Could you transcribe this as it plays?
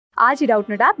आज ही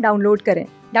Doubtnut app download करें।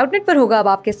 Doubtnut पर होगा अब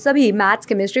आपके सभी मैथ्स,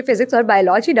 केमिस्ट्री, फिजिक्स और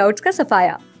बायोलॉजी डाउट्स का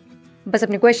सफाया। बस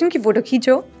अपने क्वेश्चन की फोटो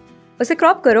खींचो, उसे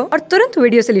क्रॉप करो और तुरंत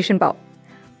वीडियो सोल्यूशन पाओ।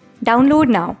 Download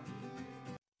now.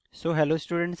 So hello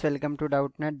students, welcome to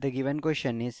Doubtnut. The given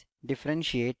question is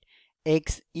differentiate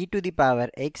x e to the power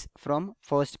x from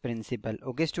first principle.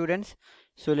 Okay students,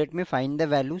 so let me find the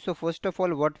value. So first of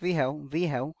all, what we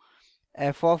have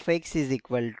f of x is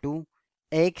equal to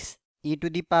x e to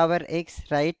the power x,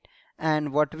 right?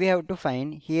 And what we have to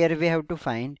find here, we have to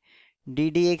find d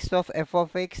dx of f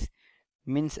of x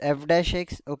means f dash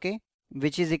x, okay,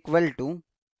 which is equal to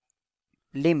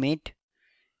limit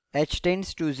h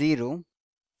tends to 0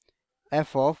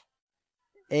 f of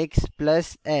x plus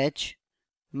h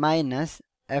minus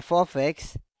f of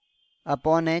x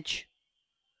upon h,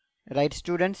 right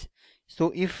students?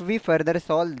 So if we further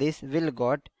solve this, we'll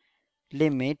got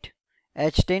limit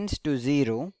h tends to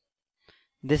 0,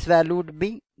 this value would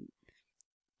be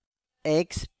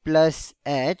x plus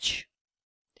h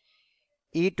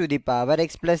e to the power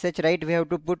x plus h, right? We have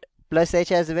to put plus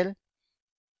h as well,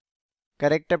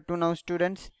 correct up to now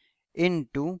students,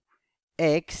 into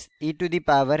x e to the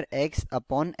power x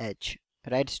upon h,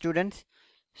 right students?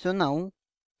 So now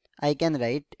I can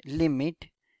write limit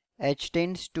h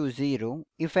tends to 0.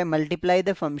 If I multiply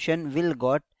the function, we'll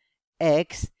got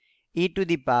x e to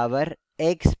the power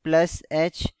x plus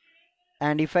h,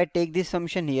 and if I take this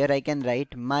function here, I can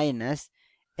write minus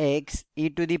x e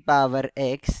to the power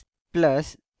x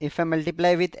plus, if I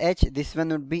multiply with h, this one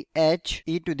would be h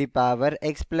e to the power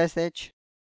x plus h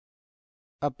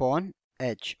upon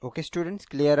h. Okay students,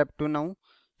 clear up to now?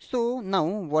 So now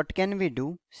what can we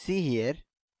do? See here.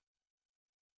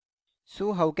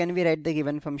 So how can we write the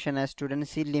given function as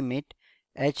students? See, limit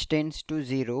h tends to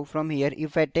 0. From here,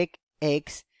 if I take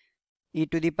x e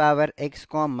to the power x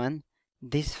common,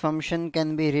 this function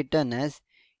can be written as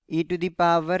e to the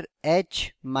power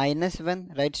h minus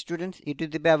 1, right students? E to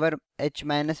the power h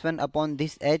minus 1 upon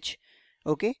this h,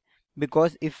 okay?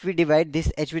 Because if we divide,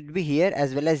 this h would be here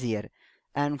as well as here.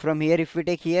 And from here, if we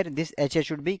take here, this h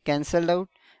should be cancelled out.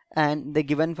 And the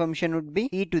given function would be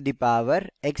e to the power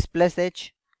x plus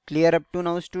h. Clear up to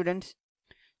now students?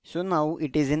 So now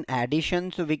it is in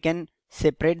addition, so we can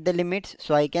separate the limits.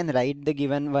 So I can write the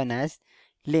given one as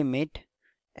limit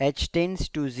h tends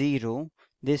to 0,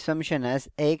 this function as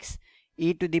x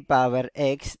e to the power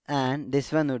x, and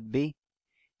this one would be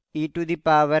e to the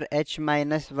power h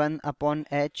minus 1 upon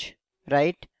h,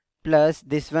 right? Plus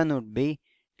this one would be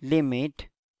limit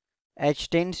h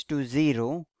tends to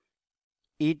 0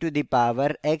 e to the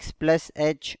power x plus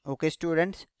h. Okay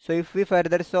students, so if we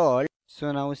further solve,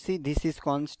 so now see, this is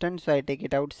constant, so I take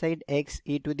it outside, x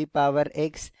e to the power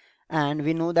x, and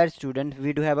we know that students,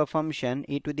 we do have a function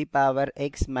e to the power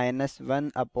x minus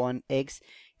 1 upon x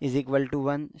is equal to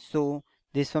 1. So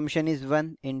this function is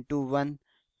 1 into 1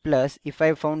 plus, if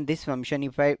I found this function,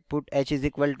 if I put h is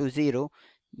equal to 0,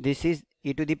 this is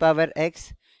e to the power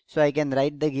x, so I can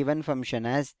write the given function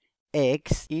as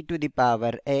x e to the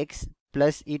power x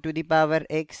plus e to the power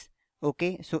x.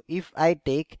 Okay, so if I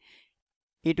take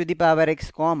e to the power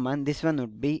x common, this one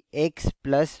would be x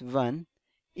plus 1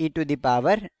 e to the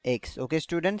power x. Okay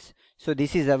students, so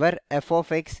this is our f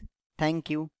of x. Thank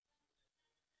you.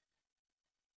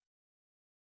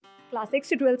 Class 6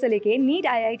 से 12 से लेके NEET,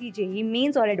 IIT, JEE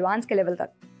mains और advance के level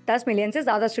तक 10 million से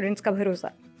ज्यादा students का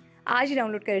भरोसा। आज ही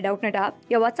डाउनलोड करें डाउटनेट ऐप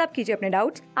या व्हाट्सएप कीजिए अपने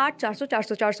डाउट्स 8400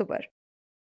 400 400 पर।